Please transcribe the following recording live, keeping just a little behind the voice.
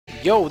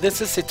Yo, this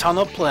is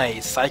Citano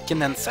plays Seiken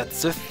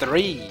Densetsu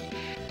 3.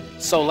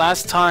 So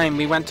last time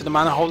we went to the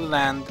Man of Holy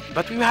Land,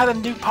 but we had a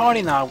new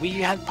party now. We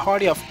had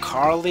party of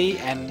Carly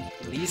and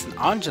Lise and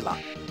Angela.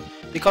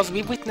 Because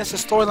we witnessed the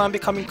storyline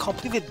becoming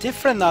completely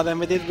different now than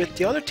we did with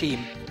the other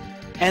team.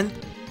 And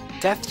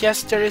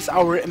Deathjester is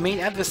our main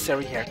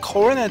adversary here.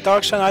 Koren and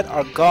Darkshine Knight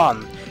are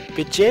gone.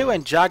 Bigieu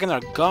and Jagan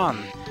are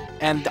gone.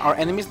 And our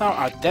enemies now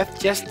are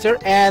Deathjester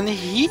and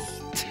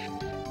Heath.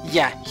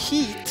 Yeah,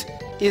 Heath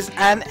is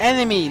an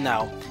enemy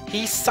now.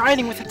 He's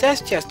siding with the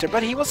Deathjester,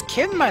 but he was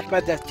kidnapped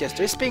by Deathjester.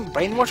 He's being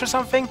brainwashed or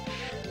something?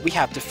 We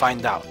have to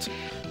find out.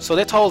 So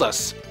they told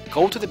us,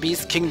 go to the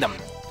Beast Kingdom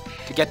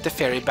to get the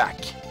Faerie back.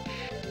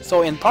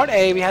 So in part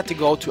A we had to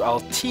go to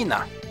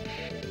Altina.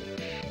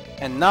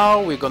 And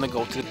now we're gonna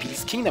go to the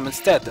Beast Kingdom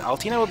instead.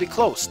 Altina will be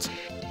closed,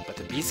 but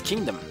the Beast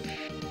Kingdom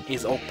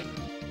is open.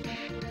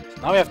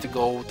 So now we have to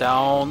go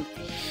down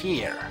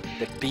here,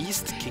 the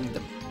Beast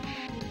Kingdom.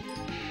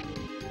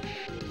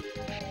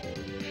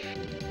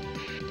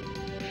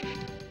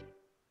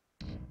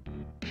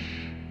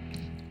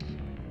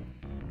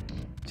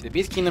 The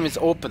Beast Kingdom is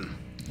open.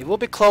 It will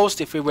be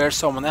closed if we were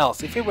someone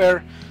else. If we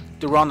were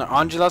Duran or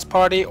Angela's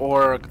party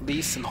or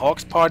Lise and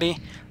Hawk's party,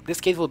 this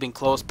gate will be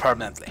closed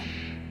permanently.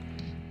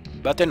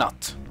 But they're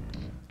not.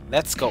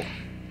 Let's go.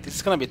 This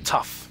is gonna be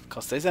tough,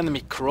 because this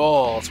enemy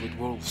crawls with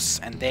wolves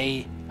and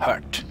they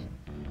hurt.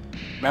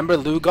 Remember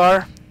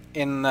Lugar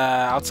in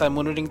outside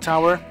Moonring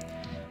Tower?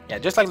 Yeah,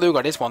 just like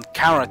Lugar, this one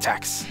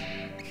counterattacks.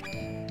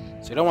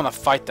 So you don't want to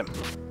fight them.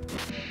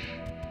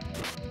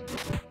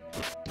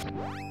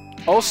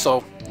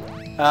 Also,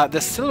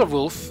 the Silver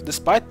Wolf,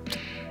 despite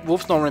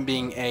Wolf normally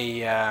being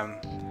a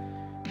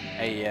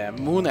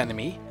moon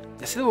enemy,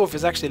 the Silver Wolf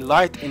is actually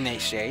light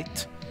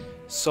initiate,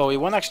 so you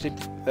want to actually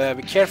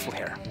be careful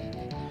here.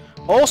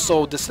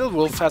 Also, the Silver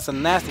Wolf has a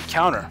nasty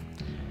counter.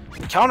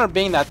 The counter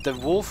being that the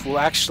wolf will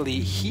actually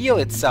heal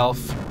itself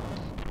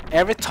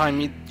every time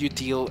you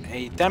deal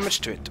a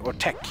damage to it or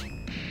tech,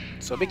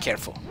 so be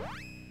careful.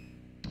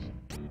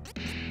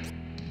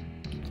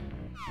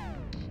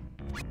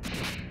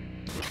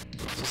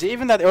 See,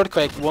 even that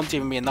earthquake won't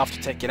even be enough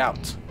to take it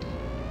out.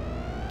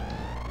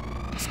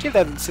 Let's give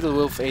that Silver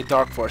Wolf a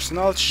Dark Force and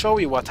I'll show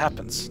you what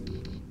happens.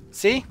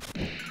 See?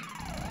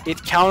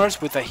 It counters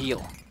with a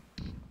heal.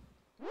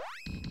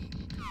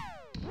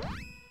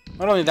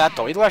 Not only that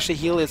though, it'll actually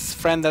heal its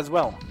friend as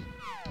well.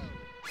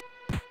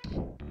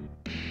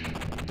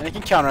 And it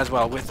can counter as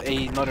well with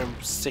another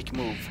sick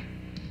move.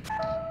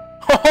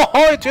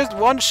 It just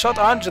one-shot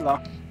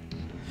Angela!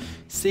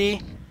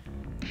 See?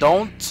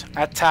 Don't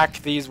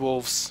attack these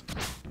wolves.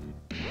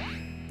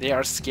 They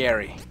are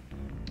scary.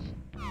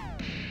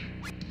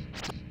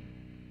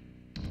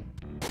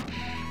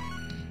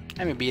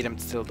 Let me beat them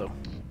still though.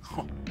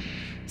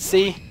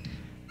 See?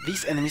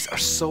 These enemies are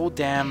so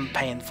damn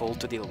painful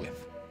to deal with.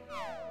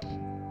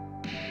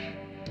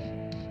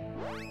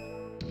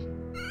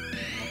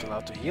 Not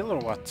allowed to heal or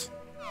what?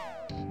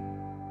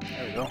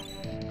 There we go.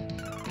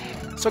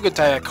 So good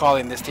to have a call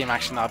in this team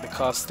action now,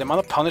 because the amount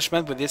of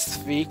punishment with this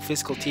weak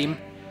physical team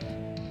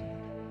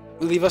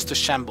will leave us to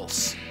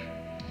shambles.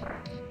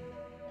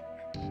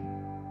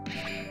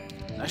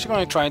 I'm actually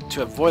going to try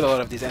to avoid a lot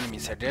of these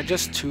enemies here. They're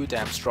just too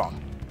damn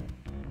strong.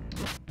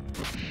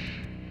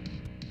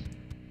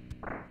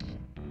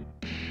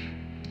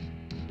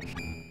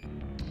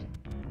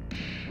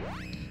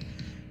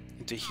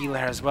 Need to heal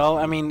her as well.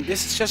 I mean,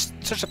 this is just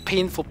such a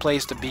painful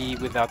place to be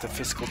without a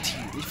physical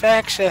team. If I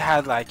actually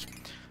had like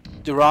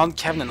Duran,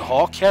 Kevin, and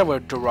Hawk here,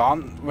 where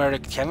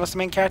Kevin was the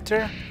main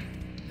character,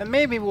 then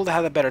maybe we would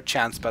have had a better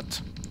chance,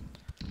 but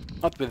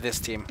not with this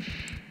team.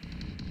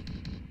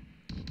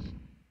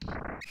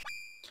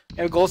 We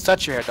have a gold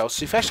statue here though,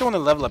 so if you actually want to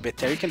level a bit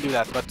here, you can do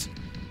that, but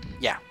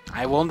yeah,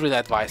 I won't really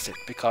advise it,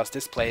 because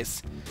this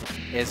place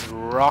is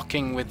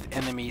rocking with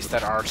enemies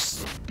that are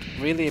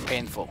really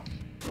painful.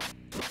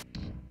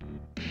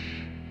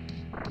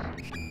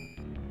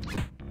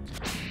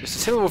 The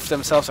Silver Wolf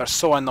themselves are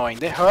so annoying.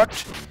 They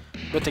hurt,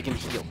 but they can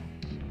heal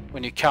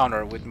when you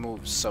counter with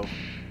moves, so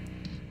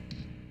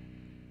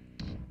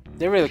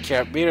be really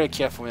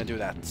careful when you do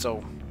that.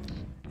 So,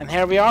 and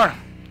here we are.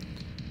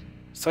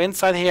 So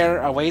inside here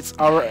awaits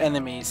our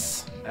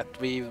enemies that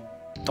we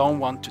don't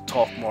want to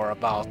talk more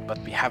about, but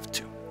we have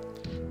to.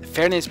 The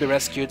Faerie needs to be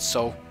rescued,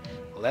 so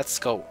let's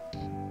go.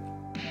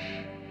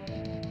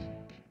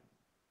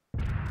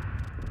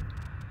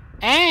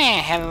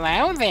 Ah,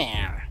 hello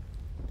there.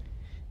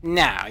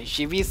 Now, if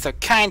you be so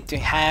kind to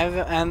have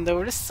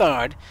under the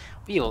sword,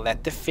 we will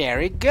let the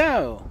Faerie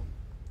go.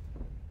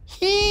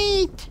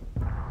 Heat!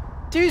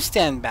 Do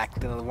stand back,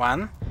 little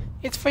one.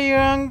 It's for your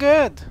own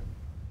good.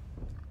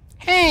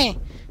 Hey!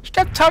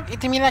 Stop talking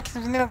to me like a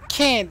little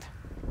kid!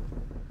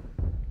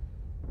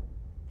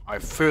 I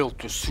fail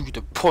to see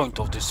the point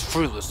of this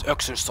frivolous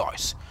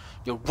exercise.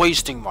 You're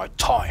wasting my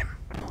time.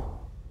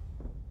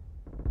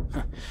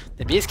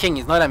 The Beast King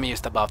is not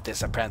amused about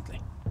this, apparently.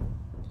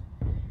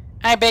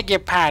 I beg your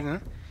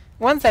pardon.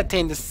 Once I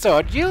obtain the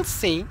sword, you'll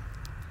see.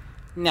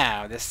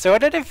 Now, the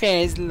sword of the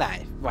Faerie's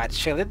life, what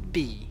shall it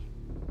be?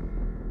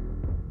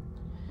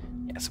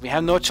 Yes, we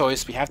have no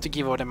choice. We have to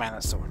give her the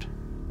mana sword.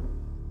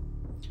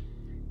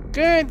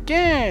 Good,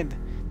 good.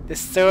 The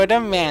sword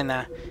of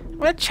mana.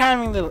 What a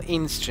charming little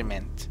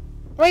instrument.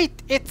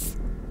 Wait, it's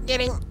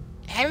getting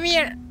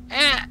heavier.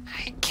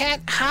 I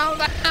can't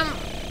hold on.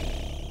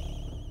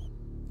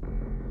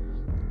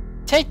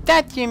 Take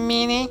that, you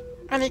meanie.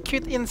 Only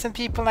cute innocent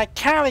people like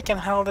Carly can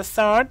hold a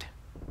sword.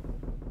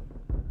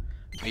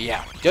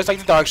 Yeah, just like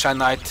the Darkshine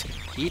Knight,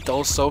 Heath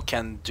also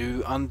can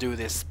undo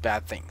these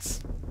bad things.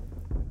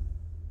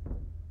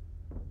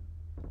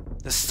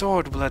 The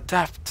sword will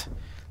adapt.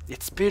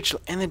 Its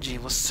spiritual energy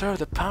will serve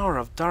the power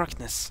of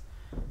darkness.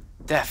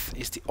 Death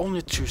is the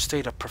only true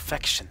state of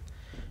perfection.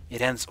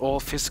 It ends all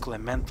physical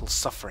and mental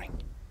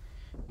suffering.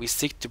 We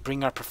seek to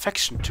bring our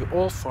perfection to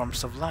all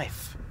forms of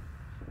life.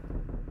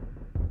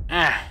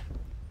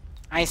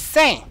 I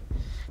say,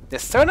 the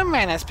sword of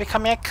mana is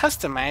becoming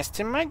customized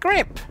to my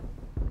grip.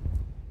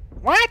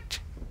 What?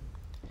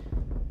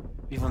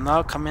 We will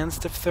now commence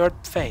the third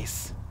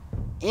phase.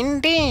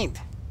 Indeed.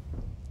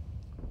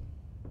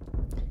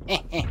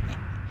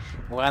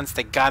 Once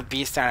the god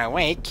beasts are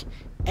awake,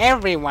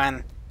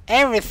 everyone,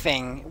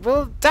 everything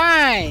will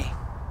die.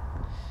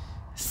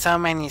 So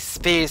many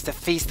spirits to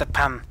feast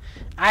upon.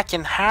 I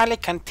can hardly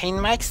contain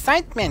my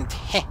excitement.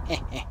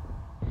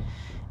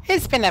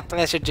 It's been a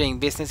pleasure doing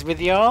business with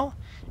you all.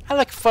 I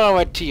look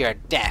forward to your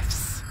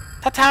deaths.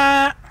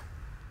 Ta-ta!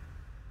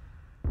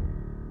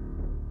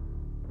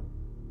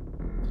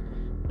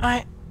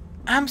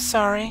 I'm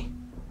sorry.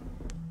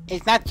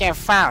 It's not your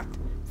fault,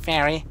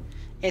 Faerie.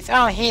 It's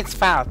all Heath's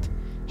fault.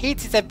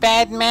 Heath is a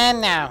bad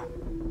man now.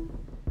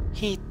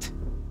 Heath.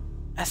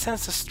 I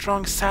sense a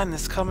strong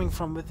sadness coming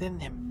from within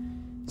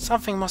him.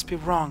 Something must be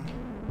wrong.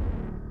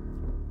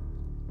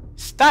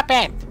 Stop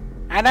it!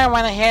 I don't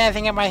want to hear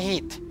anything about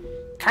Heath.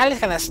 Carly's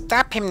gonna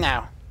stop him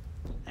now.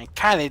 And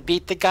Carly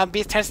beat the god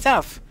beast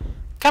herself.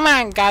 Come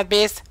on, god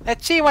beast.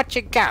 Let's see what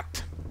you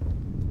got.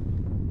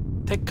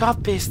 The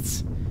god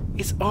beasts.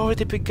 It's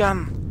already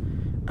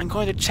begun. I'm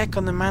going to check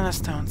on the mana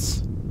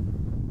stones.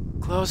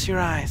 Close your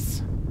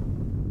eyes.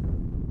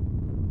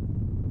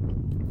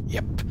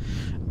 Yep.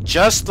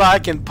 Just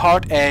like in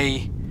part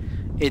A,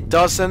 it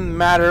doesn't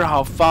matter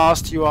how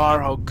fast you are,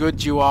 how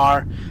good you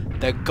are,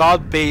 the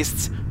god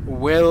beasts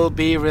will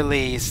be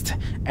released.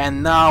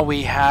 And now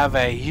we have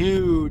a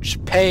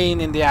huge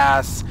pain in the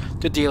ass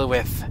to deal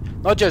with.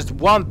 Not just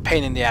one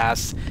pain in the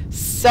ass,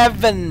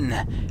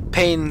 7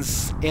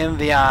 pains in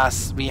the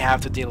ass we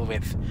have to deal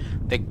with.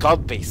 The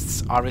god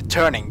beasts are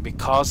returning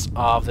because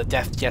of the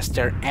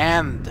Deathjester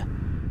and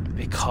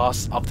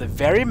because of the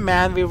very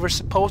man we were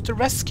supposed to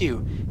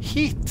rescue,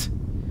 Heath.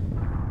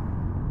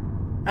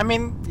 I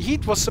mean,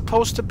 Heath was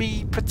supposed to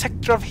be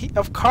protector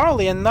of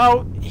Carly, and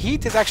now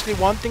Heath is actually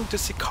wanting to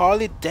see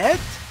Carly dead?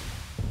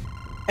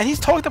 And he's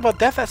talked about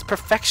death as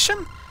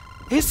perfection?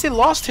 Is he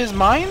lost his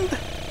mind?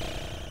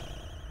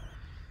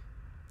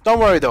 Don't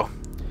worry though.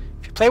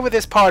 If you play with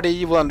this party,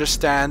 you will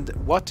understand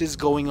what is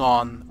going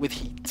on with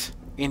Heath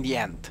in the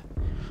end.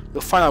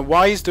 You'll find out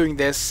why he's doing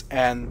this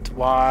and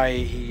why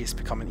he's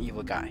become an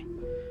evil guy.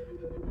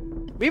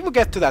 We will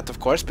get to that, of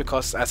course,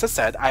 because as I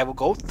said, I will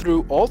go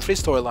through all 3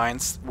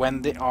 storylines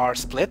when they are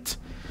split,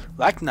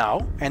 like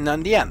now, and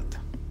then the end.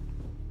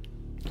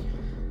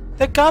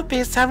 The god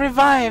beasts have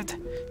revived.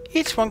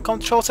 Each one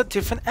controls a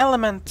different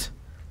element.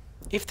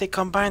 If they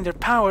combine their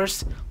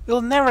powers,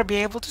 we'll never be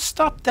able to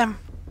stop them.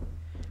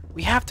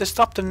 We have to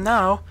stop them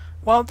now,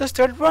 while they're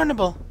still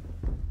vulnerable.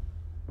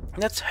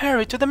 Let's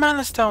hurry to the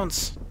mana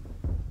stones.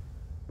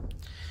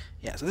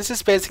 Yeah, so this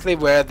is basically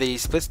where the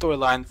split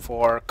storyline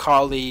for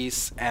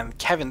Carly's and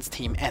Kevin's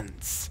team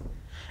ends.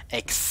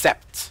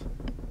 Except,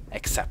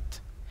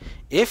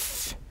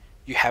 if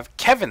you have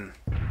Kevin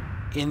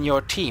in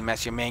your team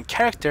as your main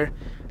character,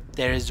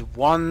 there is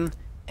one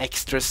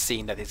extra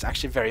scene that is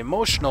actually very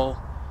emotional.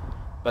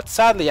 But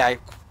sadly, I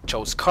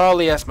chose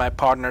Carly as my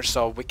partner,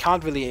 so we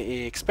can't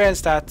really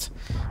experience that.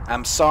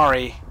 I'm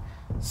sorry.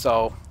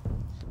 So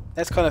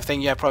that's kind of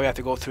thing you probably have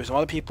to go through some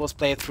other people's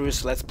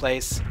playthroughs, let's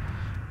plays.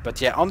 But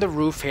yeah, on the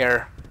roof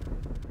here,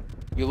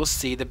 you will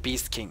see the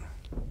Beast King.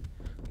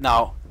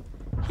 Now,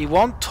 he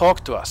won't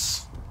talk to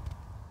us.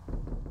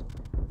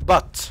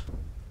 But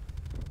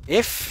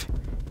if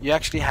you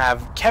actually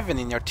have Kevin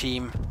in your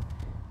team,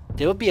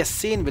 there will be a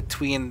scene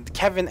between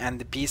Kevin and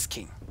the Beast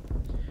King.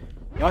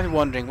 You might be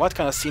wondering, what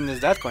kind of scene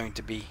is that going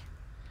to be?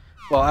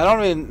 Well, I don't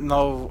really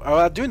know, or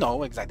I do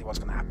know exactly what's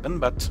going to happen,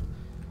 but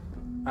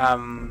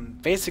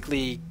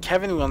basically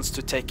Kevin wants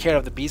to take care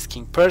of the Beast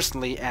King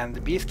personally, and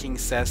the Beast King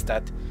says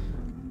that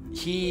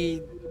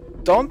he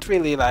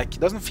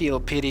doesn't feel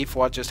pity for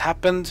what just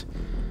happened,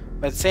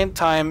 but at the same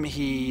time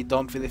he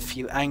don't really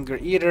feel anger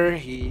either.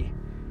 He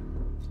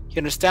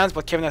understands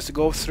what Kevin has to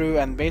go through,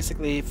 and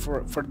basically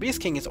for the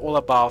Beast King it's all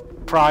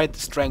about pride,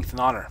 strength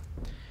and honor.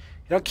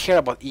 He don't care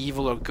about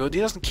evil or good, he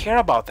doesn't care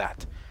about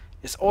that.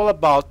 It's all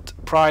about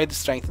pride,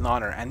 strength and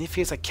honor, and he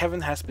feels like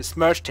Kevin has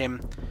besmirched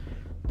him.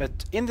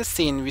 But in the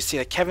scene we see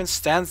that Kevin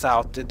stands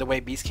out the way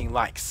Beast King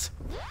likes.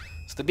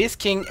 So the Beast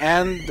King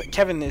and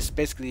Kevin is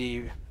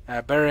basically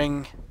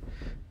burying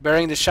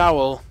burying the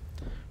shovel,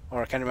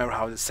 or I can't remember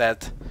how it's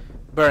said,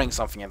 burying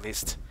something at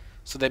least,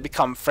 so they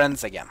become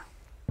friends again,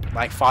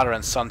 like father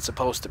and son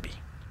supposed to be.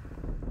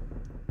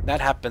 That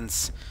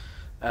happens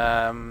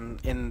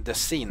in the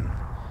scene,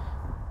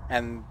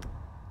 and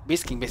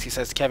Beast King basically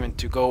says to Kevin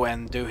to go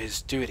and do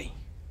his duty,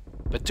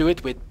 but do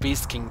it with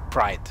Beast King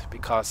pride,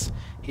 because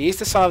he is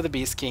the son of the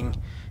Beast King.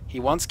 He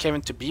wants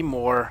Kevin to be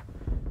more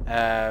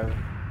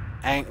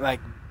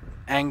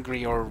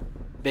angry or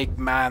big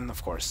man,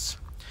 of course.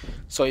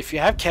 So if you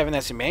have Kevin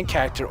as your main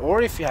character,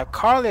 or if you have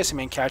Carly as your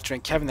main character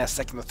and Kevin as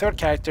second or third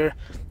character,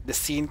 the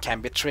scene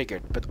can be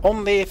triggered, but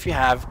only if you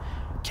have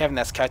Kevin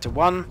as character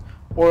 1,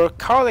 or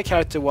Carly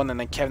character 1 and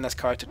then Kevin as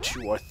character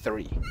 2 or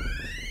 3.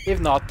 If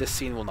not, the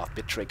scene will not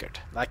be triggered.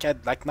 Like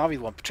now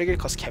it won't be triggered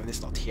because Kevin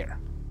is not here.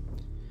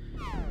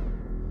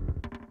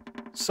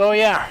 So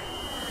yeah,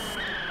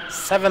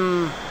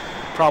 7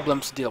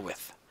 problems to deal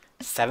with.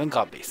 7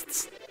 god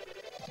beasts.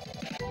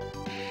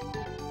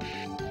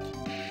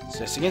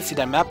 So as you can see,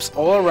 there are maps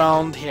all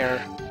around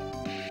here.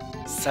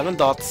 7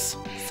 dots,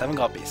 7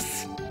 god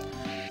beasts.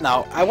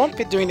 Now, I won't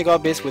be doing the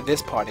god beasts with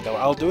this party though.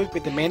 I'll do it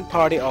with the main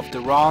party of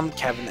Duran,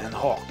 Kevin and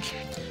Hawk.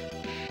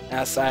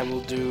 As I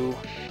will do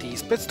the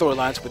split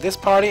storylines with this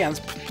party and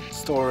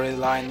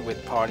storyline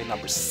with party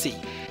number C.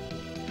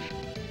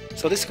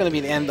 So this is going to be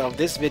the end of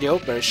this video,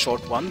 very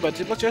short one, but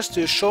it was just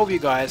to show you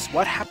guys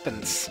what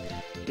happens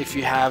if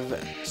you have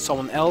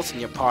someone else in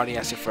your party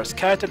as your first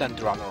character than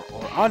Duran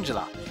or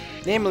Angela.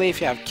 Namely, if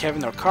you have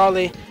Kevin or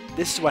Carly,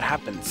 this is what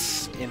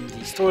happens in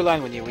the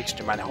storyline when you reach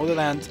the Minor Holy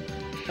Land,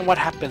 and what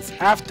happens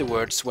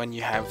afterwards when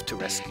you have to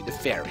rescue the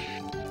Faerie.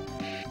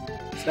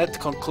 So that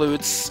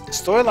concludes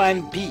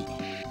storyline B.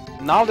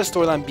 Now the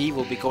storyline B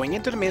will be going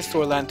into the main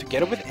storyline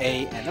together with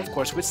A and of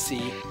course with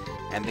C,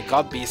 and the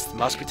god beast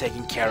must be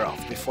taken care of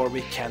before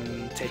we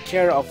can take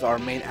care of our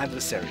main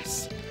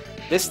adversaries.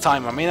 This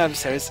time our main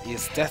adversaries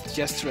is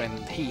Deathjester and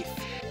Heath,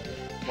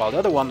 while the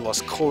other one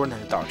was Koren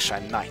and the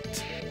Darkshine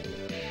Knight.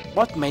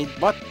 What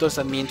does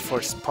that mean for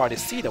party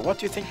C though? What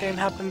do you think can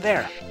happen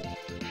there?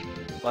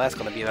 Well, that's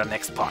gonna be our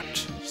next part.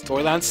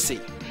 Storyline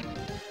C.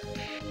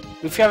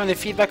 If you have any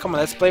feedback on my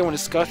Let's Play or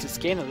discuss this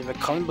game, leave a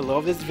comment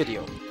below this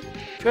video.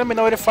 If you want to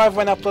be notified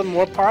when I upload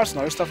more parts and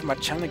other stuff on my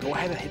channel, go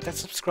ahead and hit that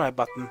subscribe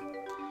button.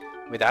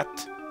 With that,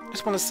 I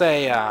just want to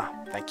say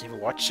thank you for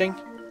watching,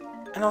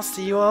 and I'll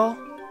see you all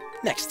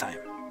next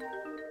time.